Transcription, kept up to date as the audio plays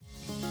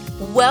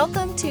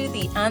Welcome to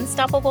the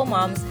Unstoppable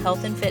Moms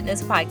Health and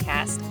Fitness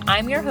Podcast.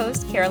 I'm your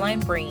host, Caroline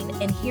Breen,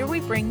 and here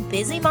we bring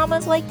busy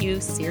mamas like you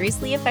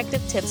seriously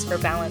effective tips for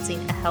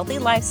balancing a healthy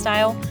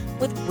lifestyle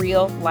with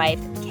real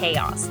life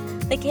chaos.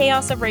 The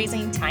chaos of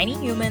raising tiny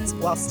humans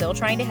while still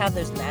trying to have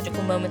those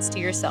magical moments to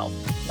yourself,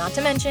 not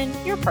to mention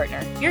your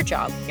partner, your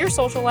job, your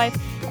social life,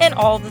 and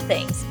all the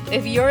things.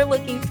 If you're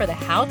looking for the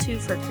how-to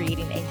for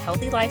creating a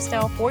healthy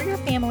lifestyle for your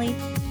family,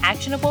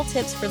 actionable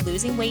tips for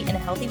losing weight in a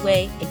healthy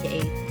way,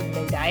 aka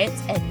no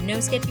diets and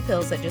no sketchy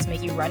pills that just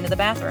make you run to the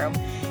bathroom,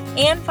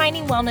 and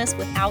finding wellness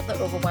without the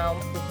overwhelm,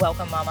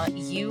 welcome mama,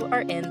 you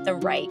are in the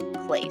right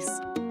place.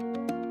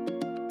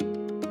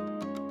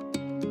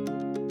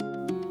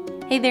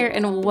 Hey there,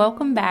 and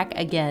welcome back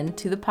again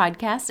to the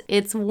podcast.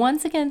 It's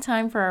once again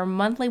time for our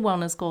monthly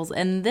wellness goals,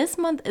 and this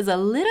month is a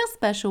little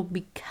special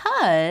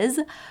because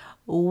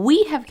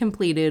we have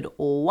completed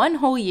one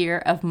whole year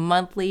of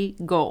monthly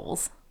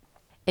goals.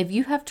 If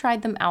you have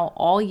tried them out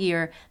all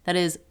year, that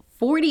is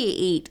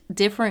 48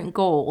 different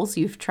goals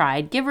you've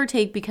tried, give or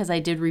take, because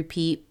I did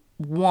repeat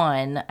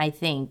one, I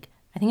think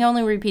I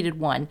only repeated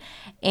one.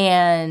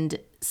 And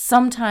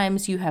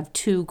sometimes you have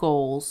two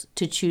goals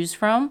to choose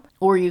from,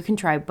 or you can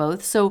try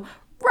both. So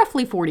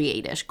roughly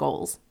 48-ish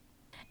goals.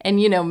 And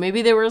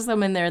maybe there were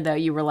some in there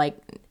that you were like,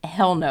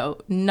 hell no,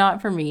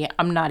 not for me.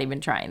 I'm not even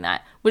trying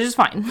that, which is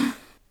fine.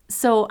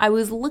 So I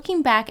was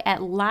looking back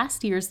at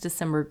last year's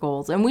December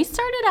goals, and we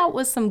started out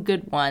with some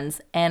good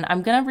ones, and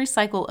I'm going to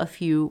recycle a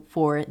few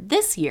for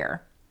this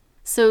year.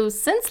 So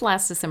since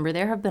last December,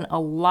 there have been a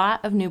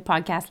lot of new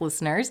podcast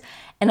listeners,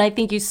 and I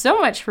thank you so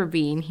much for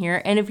being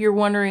here. And if you're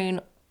wondering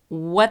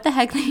what the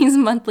heck these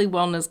monthly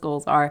wellness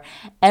goals are,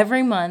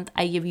 every month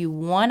I give you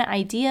one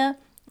idea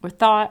or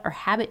thought or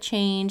habit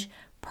change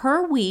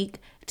per week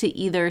to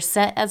either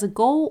set as a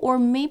goal or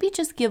maybe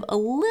just give a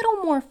little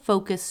more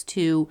focus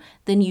to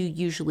than you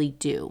usually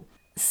do.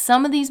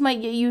 Some of these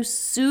might get you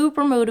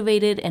super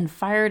motivated and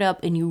fired up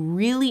and you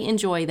really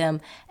enjoy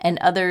them, and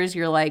others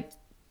you're like,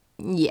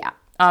 yeah,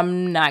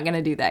 I'm not going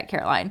to do that,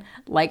 Caroline.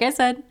 Like I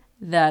said,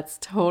 that's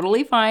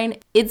totally fine.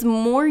 It's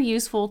more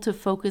useful to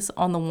focus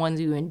on the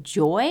ones you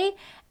enjoy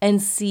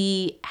and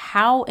see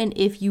how and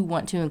if you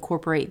want to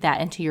incorporate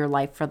that into your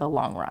life for the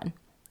long run.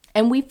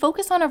 And we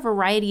focus on a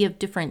variety of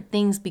different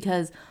things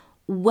because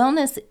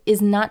wellness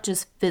is not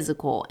just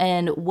physical,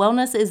 and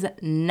wellness is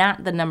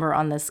not the number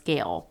on the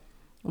scale.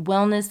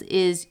 Wellness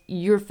is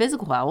your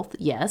physical health,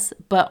 yes,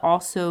 but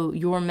also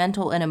your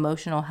mental and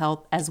emotional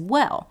health as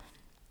well.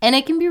 And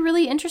it can be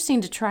really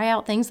interesting to try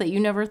out things that you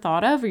never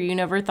thought of or you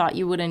never thought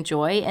you would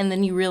enjoy, and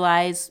then you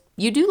realize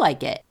you do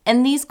like it.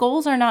 And these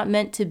goals are not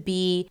meant to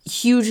be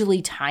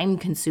hugely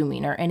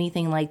time-consuming or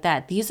anything like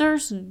that. These are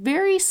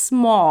very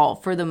small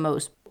for the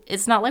most part.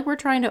 It's not like we're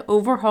trying to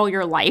overhaul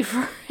your life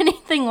or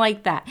anything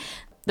like that.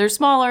 They're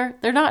smaller.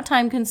 They're not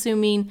time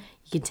consuming.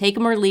 You can take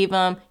them or leave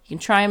them. You can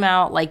try them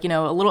out like,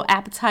 a little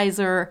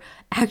appetizer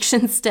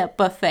action step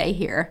buffet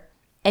here,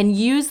 and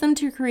use them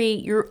to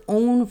create your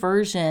own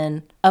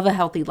version of a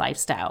healthy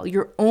lifestyle,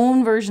 your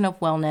own version of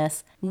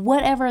wellness,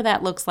 whatever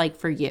that looks like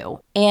for you.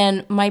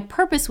 And my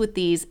purpose with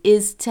these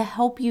is to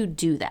help you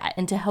do that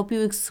and to help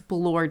you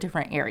explore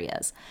different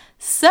areas.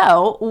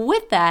 So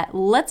with that,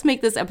 let's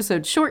make this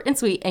episode short and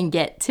sweet and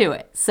get to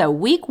it. So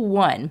week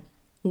one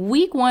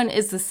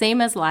is the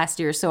same as last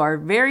year. So our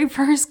very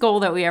first goal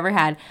that we ever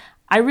had,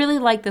 I really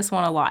like this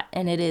one a lot,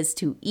 and it is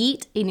to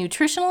eat a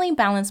nutritionally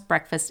balanced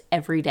breakfast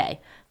every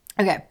day.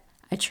 Okay.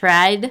 I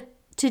tried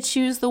to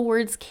choose the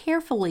words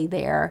carefully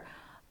there,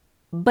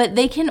 but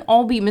they can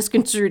all be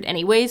misconstrued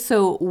anyway.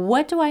 So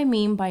what do I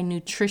mean by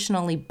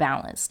nutritionally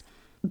balanced?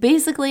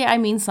 Basically, I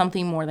mean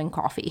something more than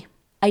coffee.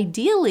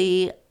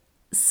 Ideally,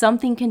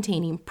 something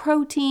containing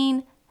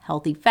protein,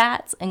 healthy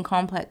fats, and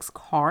complex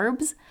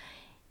carbs.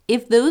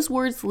 If those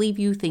words leave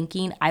you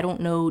thinking, I don't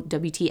know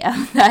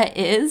WTF that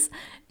is,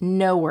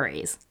 no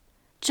worries.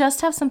 Just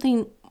have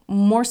something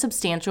more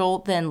substantial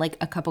than like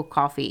a cup of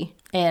coffee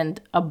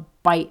and a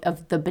bite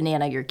of the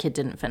banana your kid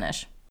didn't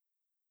finish.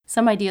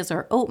 Some ideas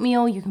are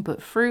oatmeal. You can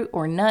put fruit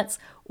or nuts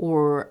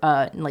or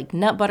like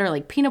nut butter,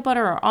 like peanut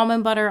butter or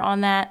almond butter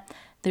on that.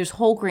 There's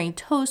whole grain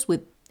toast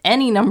with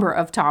any number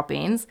of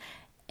toppings.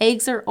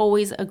 Eggs are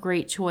always a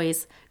great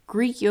choice.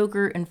 Greek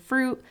yogurt and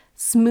fruit.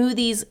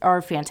 Smoothies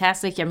are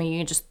fantastic. I mean, you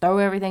can just throw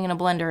everything in a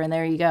blender and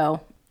there you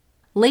go.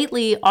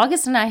 Lately,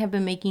 August and I have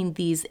been making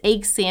these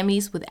egg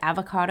Sammies with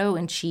avocado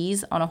and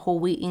cheese on a whole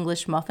wheat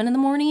English muffin in the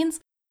mornings.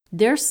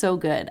 They're so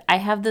good. I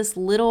have this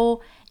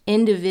little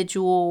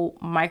individual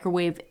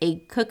microwave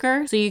egg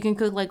cooker, so you can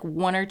cook like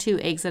 1 or 2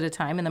 eggs at a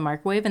time in the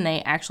microwave, and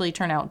they actually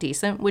turn out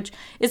decent, which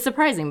is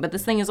surprising, but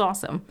this thing is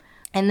awesome.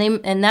 And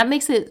that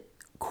makes it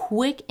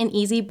quick and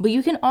easy, but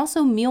you can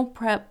also meal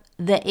prep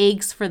the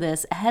eggs for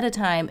this ahead of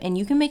time, and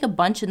you can make a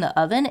bunch in the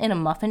oven in a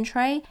muffin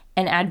tray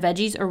and add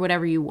veggies or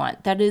whatever you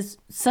want. That is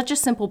such a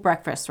simple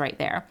breakfast right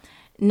there.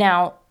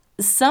 Now,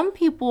 some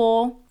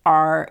people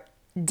are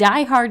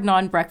diehard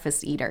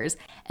non-breakfast eaters,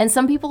 and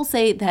some people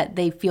say that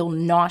they feel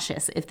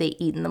nauseous if they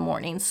eat in the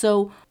morning.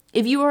 So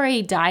if you are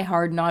a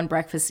diehard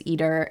non-breakfast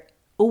eater,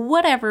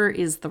 whatever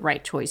is the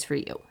right choice for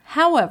you.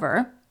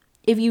 However,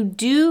 if you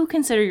do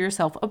consider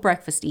yourself a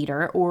breakfast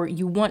eater, or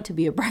you want to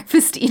be a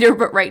breakfast eater,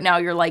 but right now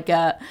you're like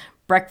a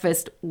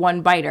breakfast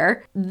one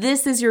biter,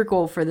 this is your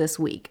goal for this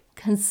week.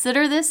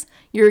 Consider this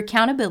your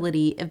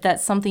accountability if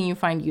that's something you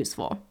find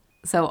useful.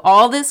 So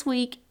all this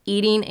week,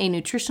 eating a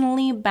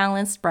nutritionally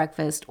balanced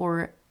breakfast,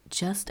 or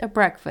just a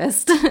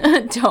breakfast.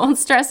 Don't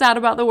stress out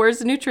about the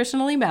words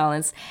nutritionally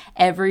balanced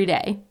every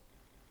day.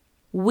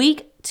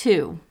 Week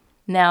 2.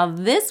 Now,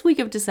 this week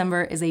of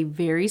December is a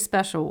very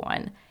special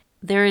one.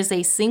 There is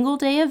a single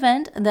day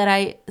event that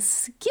I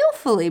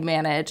skillfully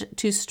manage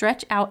to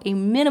stretch out a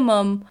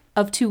minimum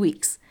of 2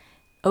 weeks.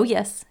 Oh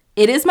yes,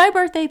 it is my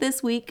birthday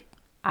this week.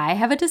 I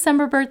have a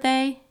December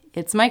birthday.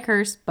 It's my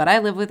curse, but I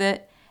live with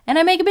it. And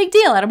I make a big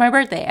deal out of my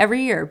birthday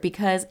every year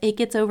because it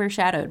gets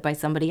overshadowed by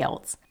somebody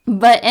else.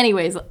 But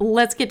anyways,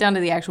 let's get down to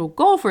the actual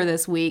goal for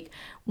this week,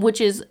 which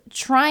is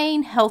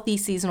trying healthy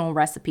seasonal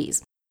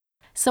recipes.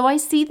 So I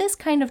see this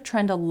kind of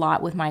trend a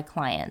lot with my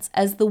clients.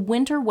 As the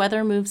winter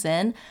weather moves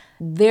in,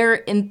 their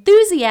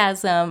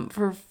enthusiasm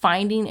for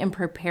finding and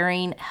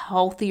preparing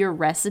healthier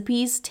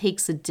recipes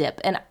takes a dip.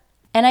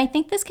 And I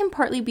think this can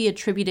partly be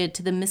attributed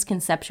to the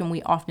misconception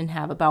we often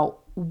have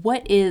about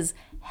what is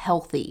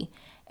healthy.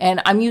 And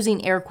I'm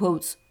using air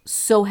quotes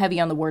so heavy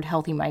on the word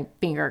healthy, my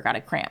finger got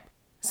a cramp.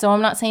 So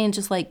I'm not saying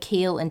just like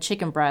kale and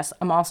chicken breast.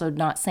 I'm also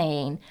not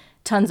saying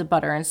tons of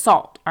butter and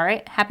salt. All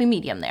right, happy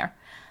medium there.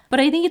 But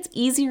I think it's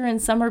easier in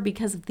summer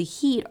because of the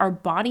heat. Our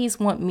bodies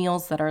want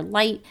meals that are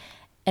light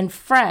and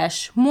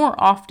fresh more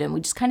often. We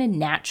just kind of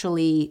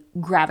naturally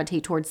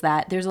gravitate towards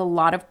that. There's a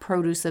lot of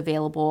produce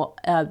available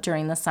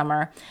during the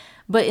summer.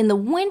 But in the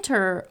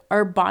winter,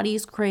 our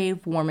bodies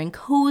crave warm and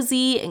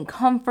cozy and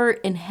comfort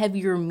and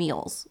heavier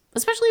meals.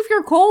 Especially if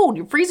you're cold,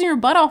 you're freezing your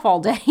butt off all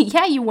day.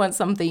 Yeah, you want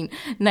something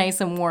nice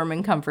and warm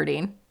and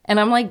comforting. And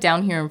I'm like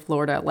down here in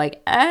Florida,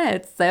 like,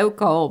 it's so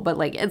cold, but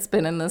like it's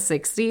been in the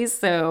 60s,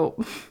 so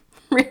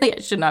really, I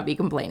should not be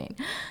complaining.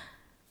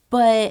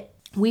 But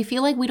we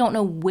feel like we don't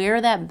know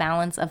where that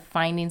balance of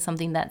finding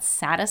something that's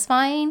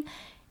satisfying,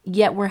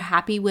 yet we're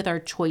happy with our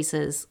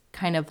choices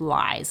kind of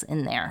lies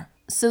in there.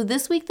 So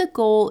this week, the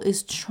goal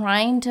is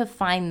trying to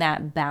find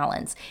that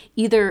balance,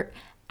 either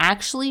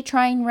actually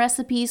trying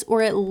recipes,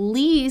 or at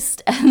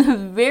least, at the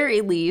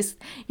very least,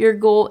 your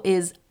goal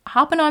is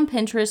hopping on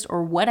Pinterest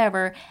or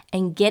whatever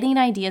and getting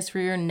ideas for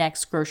your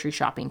next grocery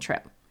shopping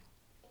trip.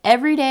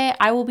 Every day,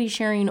 I will be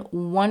sharing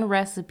one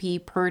recipe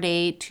per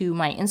day to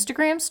my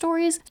Instagram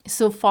stories.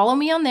 So follow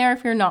me on there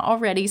if you're not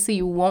already, so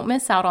you won't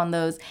miss out on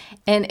those.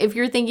 And if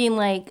you're thinking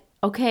like,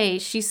 okay,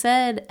 she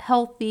said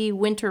healthy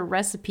winter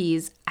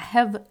recipes, I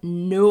have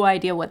no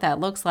idea what that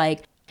looks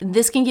like.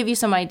 This can give you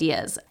some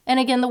ideas. And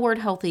again, the word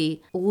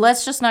healthy,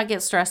 let's just not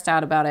get stressed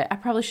out about it. I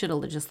probably should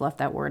have just left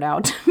that word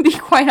out, to be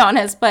quite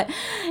honest. But,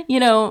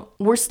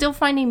 we're still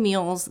finding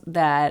meals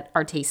that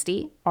are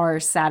tasty, are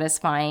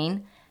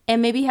satisfying,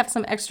 and maybe have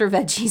some extra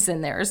veggies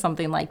in there or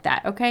something like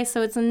that. Okay,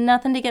 so it's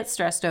nothing to get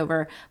stressed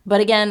over.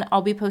 But again,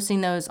 I'll be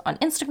posting those on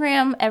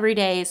Instagram every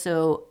day.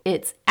 So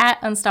it's at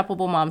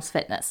Unstoppable Moms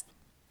Fitness.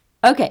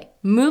 Okay,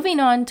 moving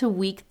on to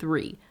week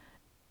 3.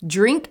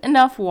 Drink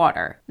enough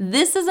water.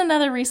 This is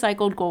another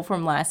recycled goal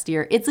from last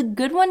year. It's a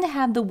good one to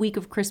have the week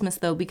of Christmas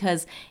though,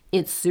 because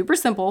it's super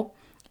simple.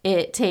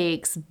 It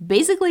takes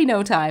basically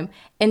no time,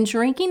 and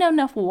drinking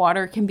enough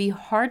water can be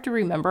hard to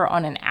remember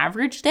on an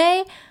average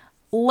day,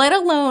 let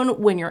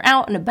alone when you're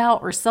out and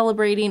about or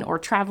celebrating or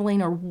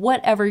traveling or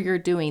whatever you're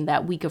doing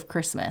that week of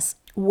Christmas,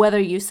 whether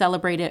you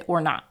celebrate it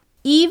or not.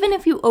 Even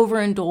if you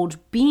overindulge,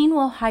 being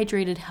well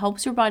hydrated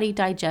helps your body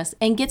digest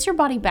and gets your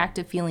body back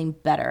to feeling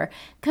better.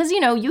 Because,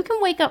 you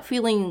can wake up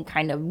feeling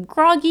kind of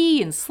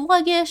groggy and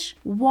sluggish.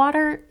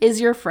 Water is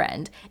your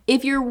friend.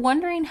 If you're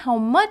wondering how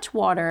much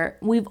water,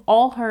 we've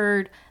all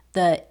heard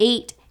the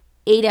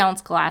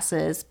 8-ounce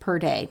glasses per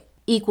day,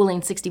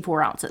 equaling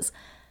 64 ounces.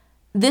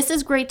 This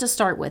is great to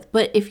start with,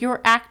 but if you're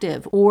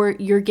active or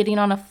you're getting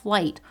on a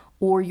flight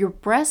or you're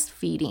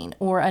breastfeeding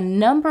or a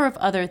number of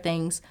other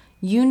things,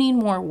 you need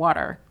more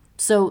water.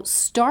 So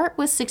start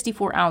with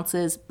 64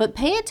 ounces, but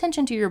pay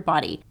attention to your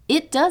body.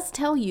 It does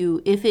tell you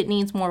if it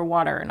needs more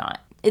water or not.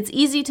 It's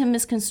easy to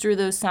misconstrue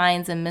those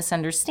signs and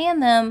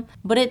misunderstand them,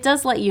 but it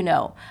does let you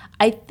know.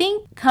 I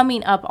think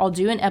coming up, I'll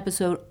do an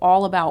episode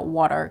all about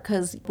water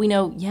because we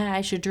know,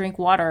 I should drink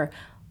water.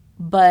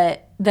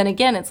 But then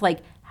again, it's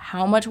like,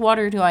 how much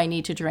water do I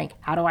need to drink?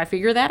 How do I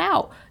figure that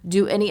out?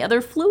 Do any other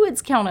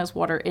fluids count as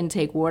water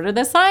intake? What are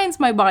the signs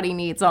my body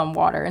needs on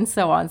water, and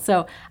so on?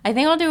 So I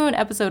think I'll do an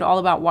episode all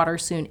about water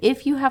soon.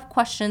 If you have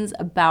questions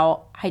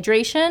about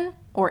hydration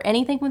or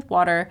anything with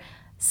water,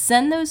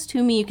 send those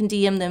to me. You can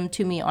DM them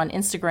to me on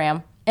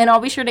Instagram, and I'll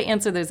be sure to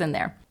answer those in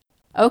there.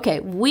 Okay,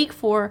 week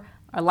 4,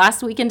 our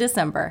last week in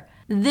December.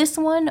 This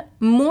one,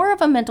 more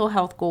of a mental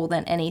health goal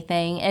than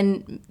anything,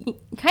 and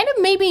kind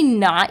of maybe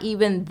not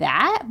even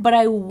that, but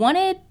I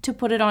wanted to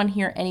put it on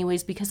here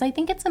anyways because I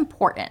think it's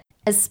important,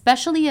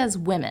 especially as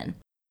women.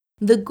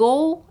 The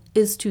goal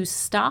is to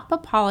stop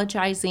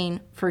apologizing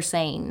for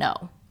saying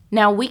no.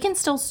 Now, we can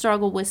still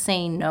struggle with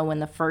saying no in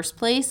the first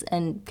place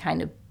and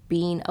kind of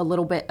being a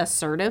little bit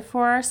assertive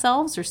for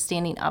ourselves or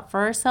standing up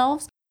for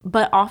ourselves.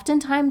 But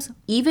oftentimes,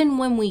 even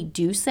when we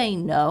do say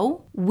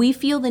no, we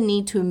feel the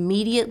need to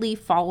immediately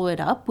follow it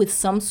up with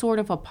some sort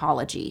of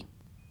apology,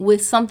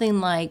 with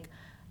something like,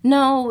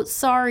 no,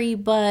 sorry,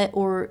 but,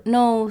 or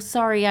no,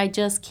 sorry, I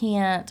just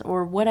can't,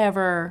 or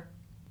whatever.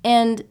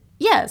 And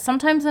yeah,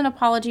 sometimes an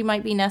apology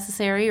might be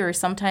necessary, or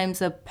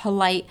sometimes a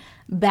polite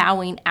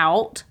bowing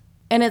out.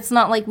 And it's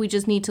not like we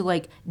just need to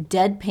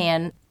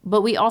deadpan,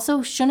 but we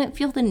also shouldn't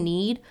feel the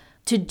need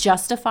to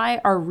justify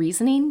our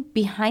reasoning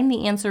behind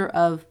the answer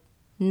of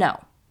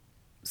no.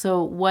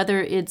 So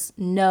whether it's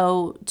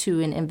no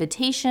to an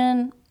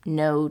invitation,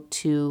 no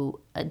to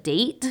a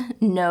date,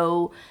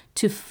 no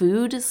to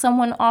food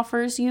someone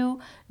offers you,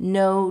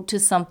 no to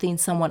something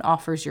someone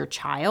offers your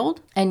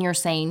child, and you're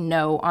saying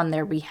no on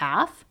their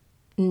behalf,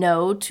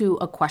 no to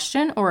a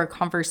question or a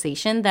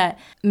conversation that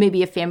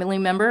maybe a family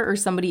member or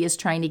somebody is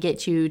trying to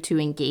get you to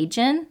engage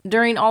in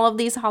during all of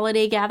these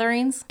holiday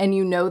gatherings, and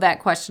you know that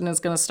question is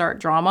going to start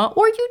drama,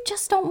 or you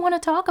just don't want to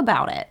talk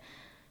about it.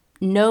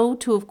 No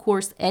to, of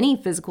course, any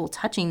physical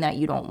touching that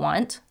you don't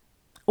want,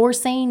 or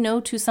saying no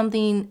to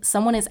something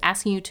someone is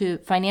asking you to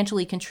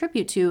financially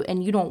contribute to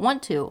and you don't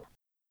want to.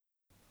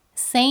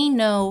 Saying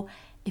no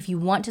if you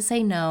want to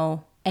say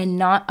no and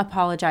not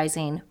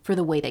apologizing for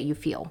the way that you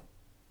feel.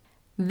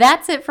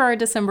 That's it for our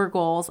December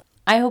goals.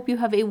 I hope you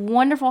have a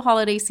wonderful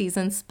holiday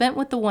season spent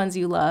with the ones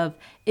you love.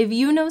 If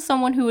you know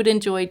someone who would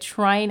enjoy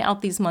trying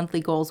out these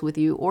monthly goals with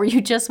you, or you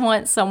just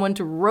want someone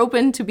to rope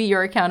in to be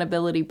your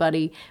accountability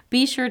buddy,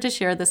 be sure to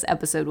share this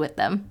episode with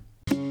them.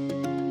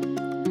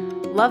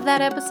 Love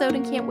that episode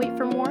and can't wait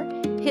for more?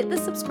 Hit the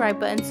subscribe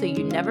button so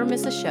you never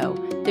miss a show.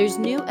 There's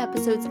new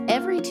episodes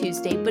every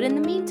Tuesday, but in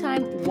the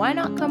meantime, why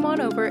not come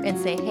on over and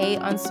say hey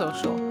on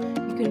social?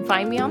 You can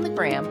find me on the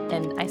gram,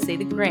 and I say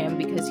the gram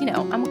because,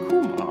 I'm a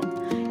cool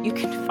mom. You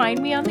can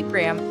find me on the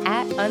gram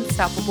at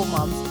Unstoppable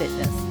Moms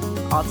Fitness.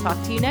 I'll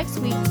talk to you next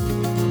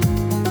week.